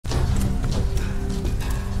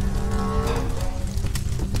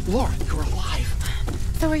Lara, you're alive.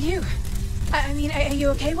 So are you. I mean, are you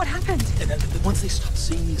okay? What happened? And then once they stopped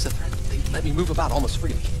seeing me as a threat, they let me move about almost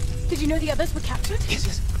freely. Did you know the others were captured?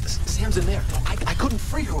 Yes. Sam's in there. I couldn't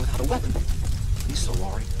free her without a weapon. These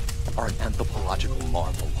Solari are an anthropological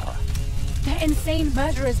marvel, Lara. They're insane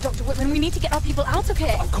murderers, Dr. Whitman. We need to get our people out of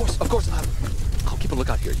here. Of course. I'll keep a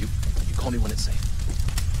lookout here. You call me when it's safe.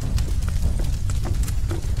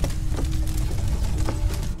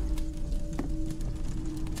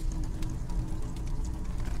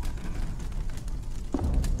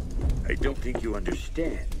 I don't think you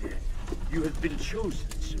understand. You have been chosen,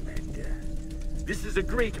 Samantha. This is a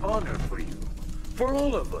great honor for you. For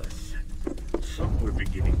all of us. Some were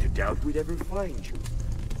beginning to doubt we'd ever find you.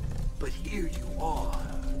 But here you are.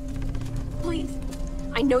 Please.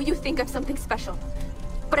 I know you think I'm something special.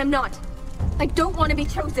 But I'm not. I don't want to be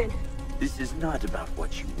chosen. This is not about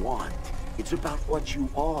what you want. It's about what you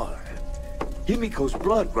are. Himiko's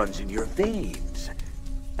blood runs in your veins.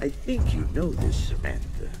 I think you know this,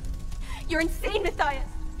 Samantha. You're insane, Matthias.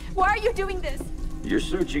 Why are you doing this? You're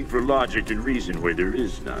searching for logic and reason where there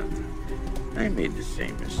is none. I made the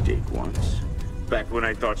same mistake once. Back when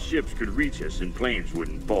I thought ships could reach us and planes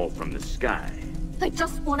wouldn't fall from the sky. I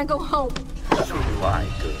just want to go home. So do I,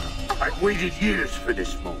 girl. I've waited years for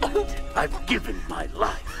this moment. I've given my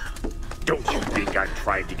life. Don't you think I've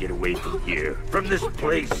tried to get away from here? From this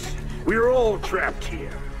place? We're all trapped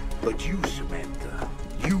here. But you, Samantha,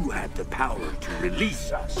 you have the power to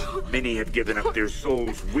release us. Many have given up their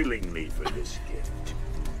souls willingly for this gift.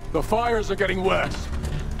 The fires are getting worse.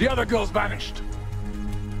 The other girl's vanished.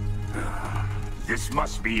 This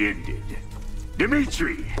must be ended.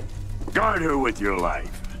 Dimitri, guard her with your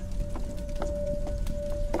life.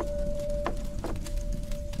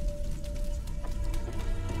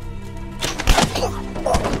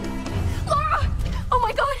 Lara! Oh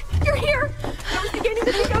my god, you're here! I was beginning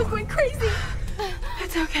to think I was going crazy.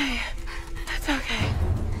 It's okay. It's okay.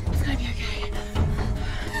 It's gonna be okay.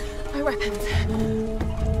 My weapons.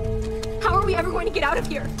 How are we ever going to get out of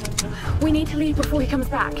here? We need to leave before he comes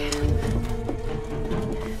back.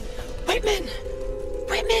 Whitman!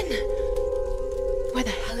 Whitman! Where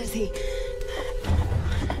the hell is he?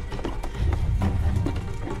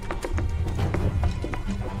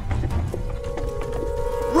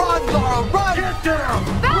 Run, Lara, run! Get down!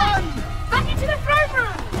 Back! Run! Back into the throne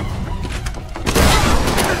room!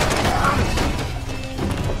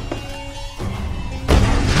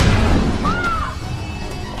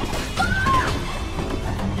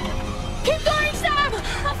 Keep going, Sam!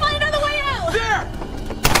 I'll find another way out! There!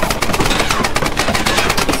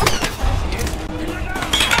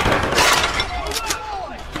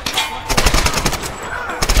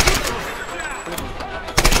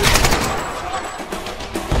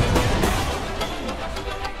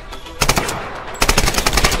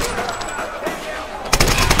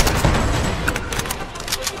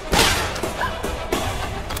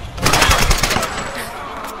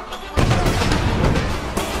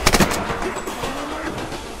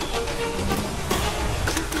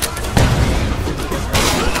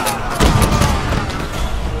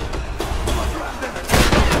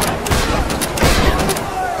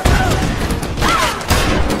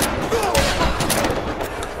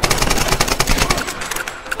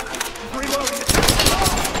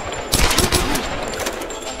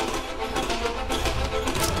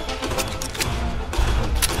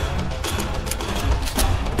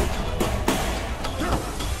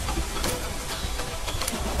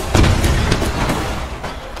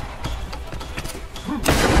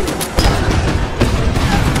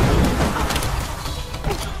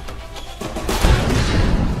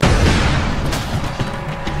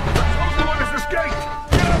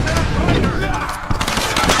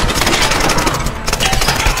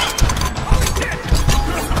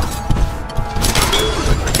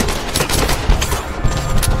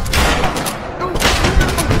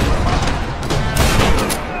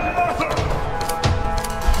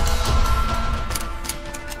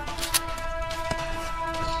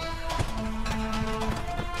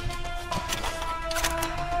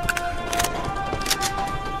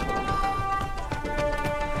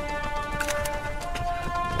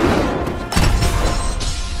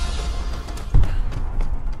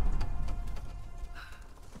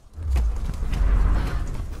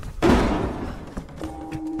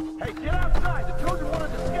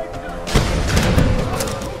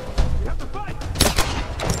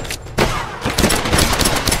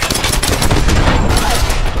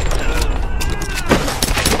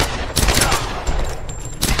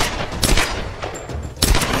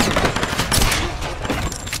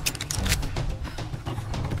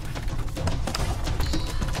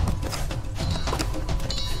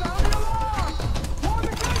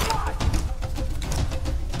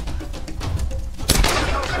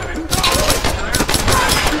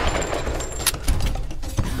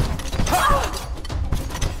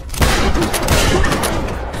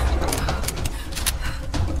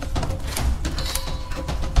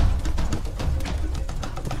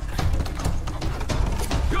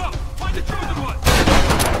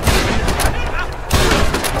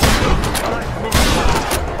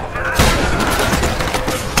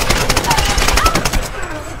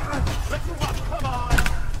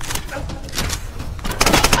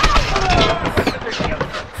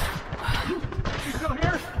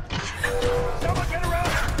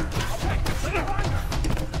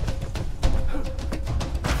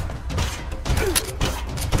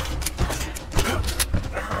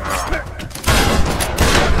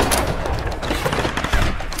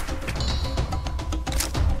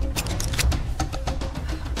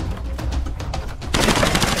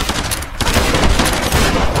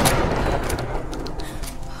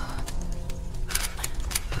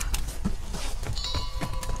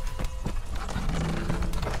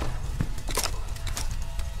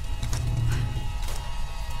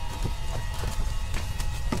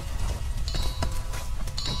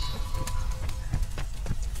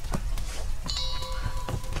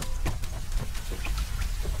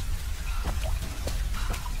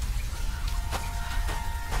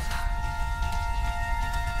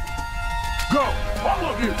 Go, all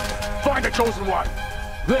of you! Find the chosen one.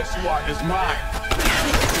 This one is mine.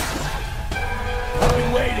 I've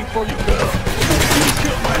been waiting for you, girl. You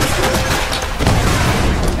killed my